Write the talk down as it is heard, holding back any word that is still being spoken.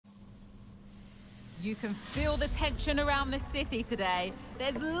You can feel the tension around the city today.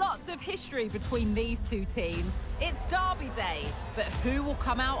 There's lots of history between these two teams. It's Derby Day, but who will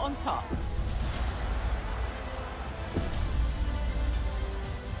come out on top?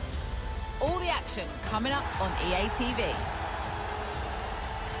 All the action coming up on EA TV.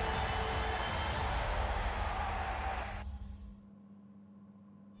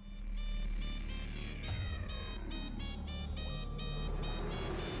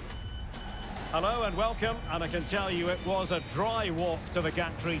 Hello and welcome, and I can tell you it was a dry walk to the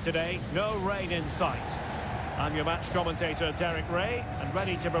gantry today, no rain in sight. I'm your match commentator Derek Ray, and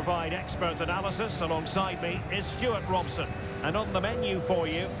ready to provide expert analysis alongside me is Stuart Robson. And on the menu for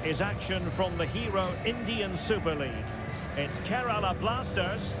you is action from the Hero Indian Super League. It's Kerala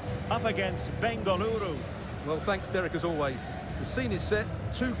Blasters up against Bengaluru. Well, thanks Derek as always. The scene is set,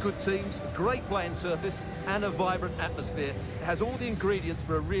 two good teams, great playing surface and a vibrant atmosphere. It has all the ingredients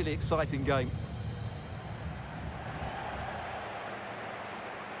for a really exciting game.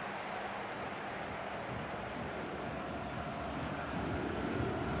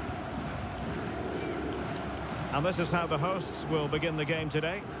 And this is how the hosts will begin the game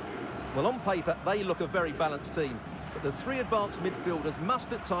today. Well, on paper, they look a very balanced team. But the three advanced midfielders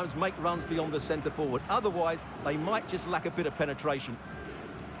must at times make runs beyond the centre forward. Otherwise, they might just lack a bit of penetration.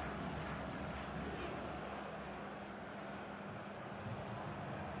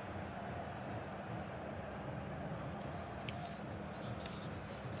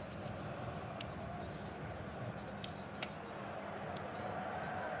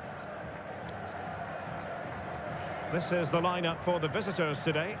 This is the lineup for the visitors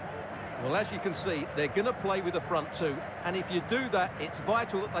today. Well, as you can see, they're going to play with the front two. And if you do that, it's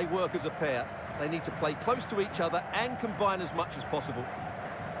vital that they work as a pair. They need to play close to each other and combine as much as possible.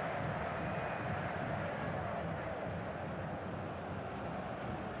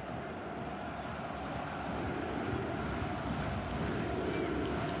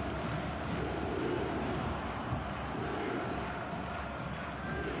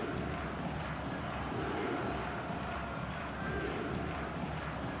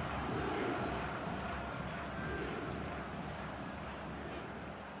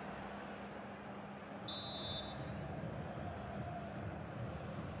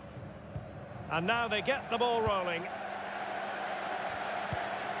 And now they get the ball rolling.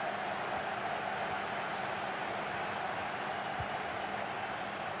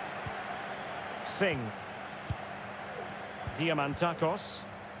 Singh. Diamantakos.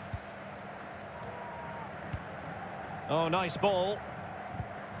 Oh, nice ball.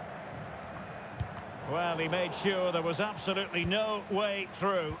 Well, he made sure there was absolutely no way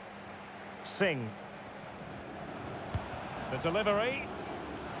through. Singh. The delivery.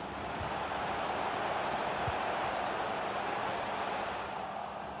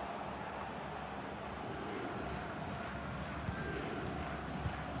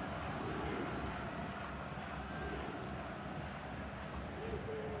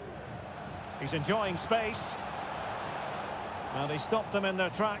 He's enjoying space. Now they stopped them in their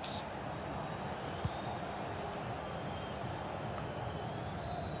tracks.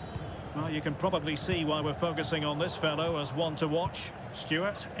 Well, you can probably see why we're focusing on this fellow as one to watch.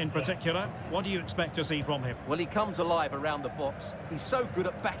 Stuart, in particular, what do you expect to see from him? Well, he comes alive around the box. He's so good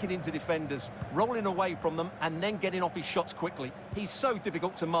at backing into defenders, rolling away from them and then getting off his shots quickly. He's so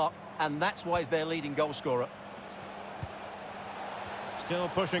difficult to mark, and that's why he's their leading goal scorer. Still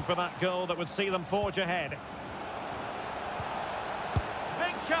pushing for that goal that would see them forge ahead.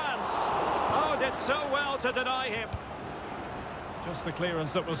 Big chance! Oh, did so well to deny him. Just the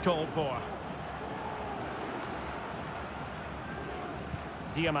clearance that was called for.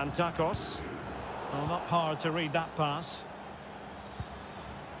 Diamantakos. Well, not hard to read that pass.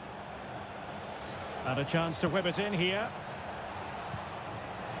 And a chance to whip it in here.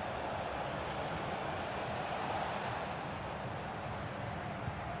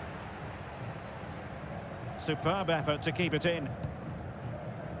 Superb effort to keep it in.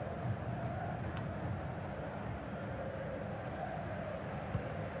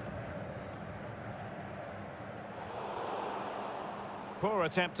 Poor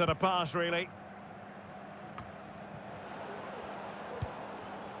attempt at a pass, really.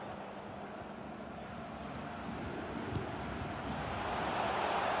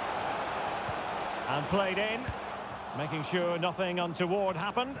 And played in, making sure nothing untoward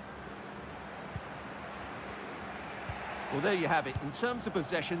happened. Well, there you have it. In terms of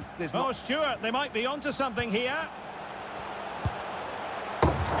possession, there's not... Oh, Stuart, they might be onto something here. In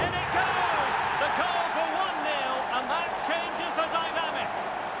it goes! The goal for 1-0, and that changes the dynamic.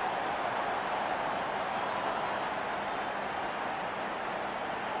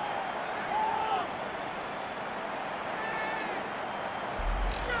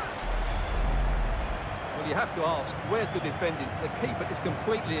 you have to ask, where's the defending? The keeper is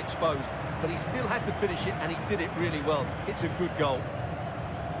completely exposed, but he still had to finish it, and he did it really well. It's a good goal.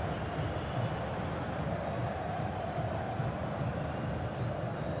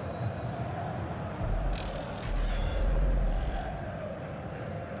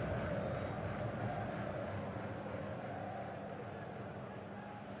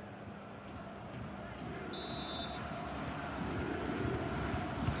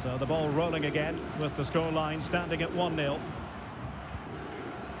 So the ball rolling again with the scoreline standing at 1-0.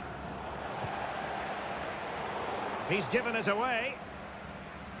 He's given us away.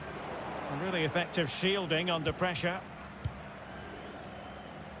 A really effective shielding under pressure.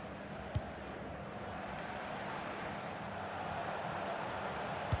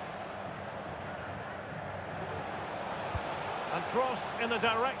 And crossed in the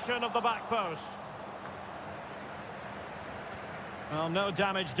direction of the back post. Well, no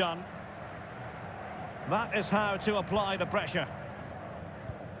damage done. That is how to apply the pressure.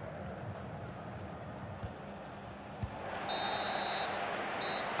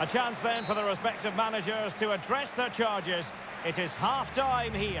 A chance then for the respective managers to address their charges. It is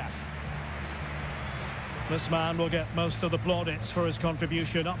half-time here. This man will get most of the plaudits for his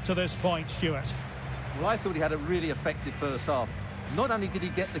contribution up to this point, Stuart. Well, I thought he had a really effective first half. Not only did he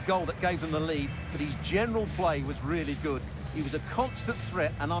get the goal that gave them the lead, but his general play was really good. He was a constant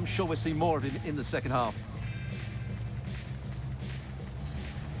threat, and I'm sure we'll see more of him in the second half.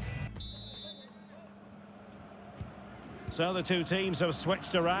 So the two teams have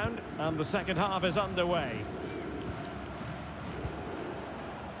switched around, and the second half is underway.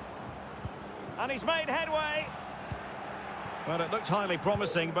 And he's made headway. Well, it looked highly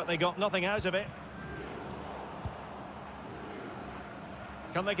promising, but they got nothing out of it.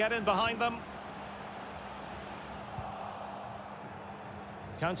 Can they get in behind them?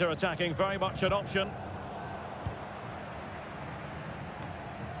 Counter-attacking, very much an option.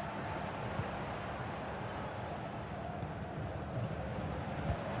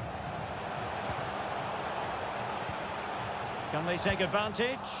 Can they take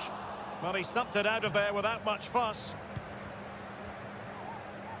advantage? Well, he stumped it out of there without much fuss.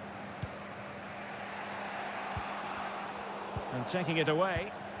 And taking it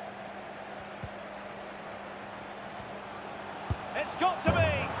away. It's got to be!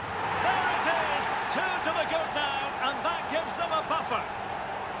 There it is! 2 to the good now, and that gives them a buffer.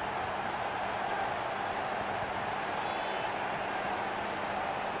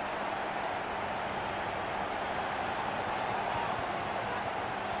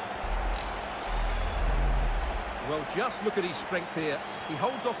 Well, just look at his strength here. He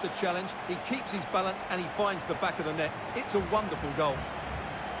holds off the challenge, he keeps his balance, and he finds the back of the net. It's a wonderful goal.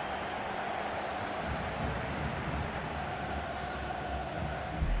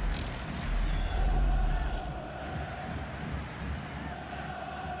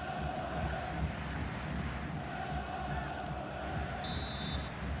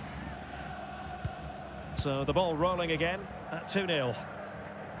 So the ball rolling again at 2-0.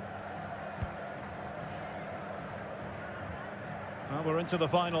 Well, we're into the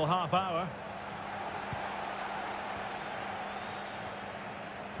final half hour.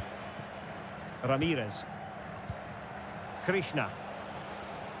 Ramirez. Krishna.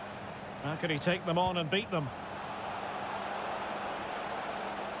 How can he take them on and beat them?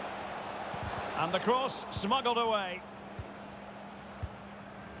 And the cross smuggled away.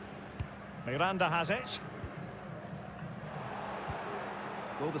 Miranda has it.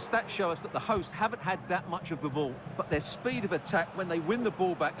 Well, the stats show us that the hosts haven't had that much of the ball, but their speed of attack when they win the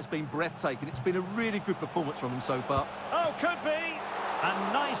ball back has been breathtaking. It's been a really good performance from them so far. Oh, could be!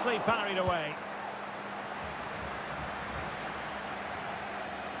 And nicely parried away.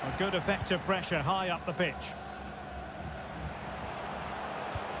 A good effective pressure high up the pitch.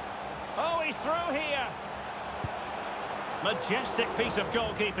 Oh, he's through here! Majestic piece of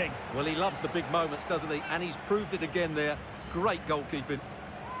goalkeeping. Well, he loves the big moments, doesn't he? And he's proved it again there. Great goalkeeping.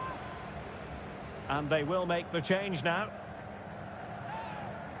 And they will make the change now.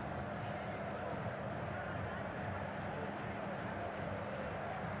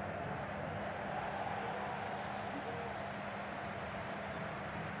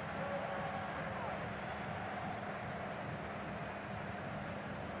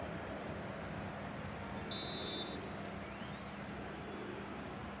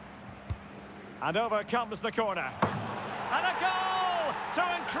 And over comes the corner. And a goal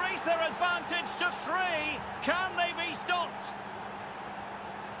to increase their advantage to 3. Can they be stopped?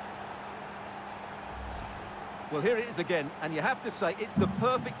 Well, here it is again, and you have to say it's the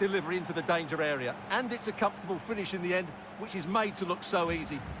perfect delivery into the danger area. And it's a comfortable finish in the end, which is made to look so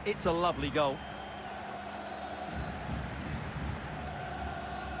easy. It's a lovely goal.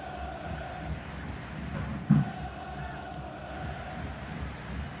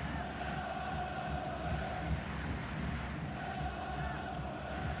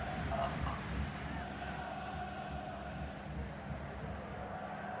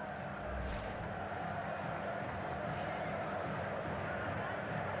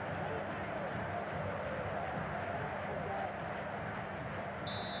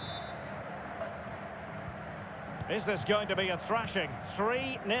 Is this going to be a thrashing?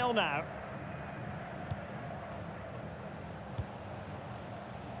 3-0 now.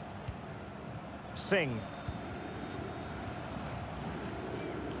 Singh.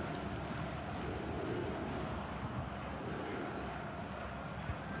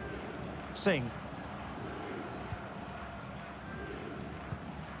 Singh.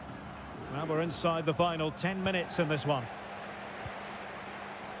 Well, we're inside the final 10 minutes in this one.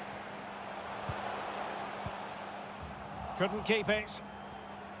 Couldn't keep it.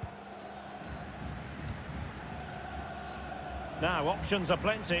 Now, options are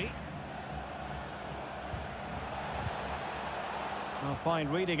plenty. A fine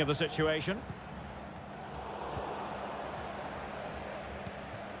reading of the situation.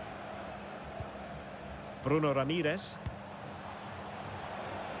 Bruno Ramirez.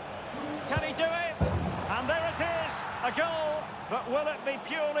 Can he do it? And there it is, a goal. But will it be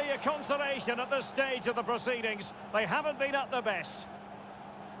purely a consolation at this stage of the proceedings? They haven't been at their best.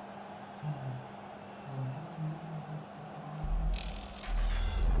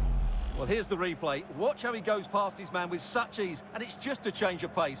 Well, here's the replay. Watch how he goes past his man with such ease, and it's just a change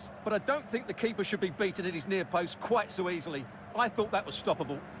of pace. But I don't think the keeper should be beaten at his near post quite so easily. I thought that was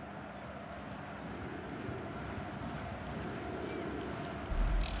stoppable.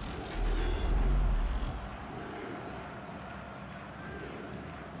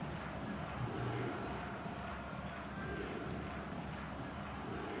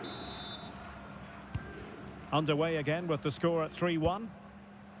 Underway again with the score at 3-1.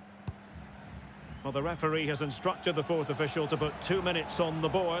 Well, the referee has instructed the fourth official to put 2 minutes on the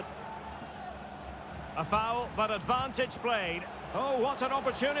board. A foul, but advantage played. Oh, what an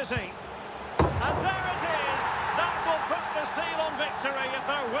opportunity. And there it is. That will put the seal on victory if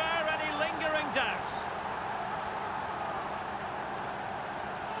there were any lingering doubts.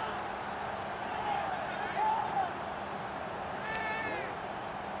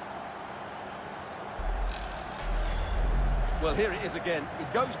 Well, here it is again. He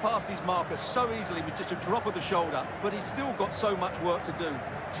goes past his marker so easily with just a drop of the shoulder, but he's still got so much work to do.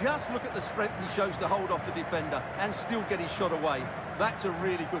 Just look at the strength he shows to hold off the defender and still get his shot away. That's a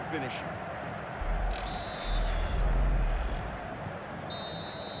really good finish.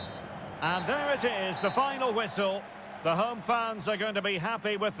 And there it is, the final whistle. The home fans are going to be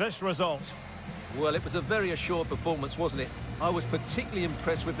happy with this result. Well, it was a very assured performance, wasn't it? I was particularly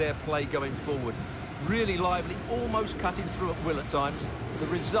impressed with their play going forward. Really lively, almost cutting through at will at times. The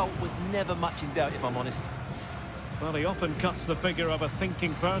result was never much in doubt, if I'm honest. Well, he often cuts the figure of a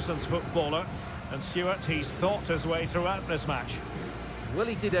thinking person's footballer. And Stuart, he's thought his way throughout this match. Well,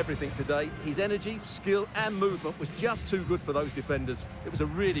 he did everything today. His energy, skill and movement was just too good for those defenders. It was a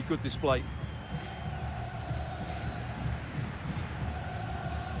really good display.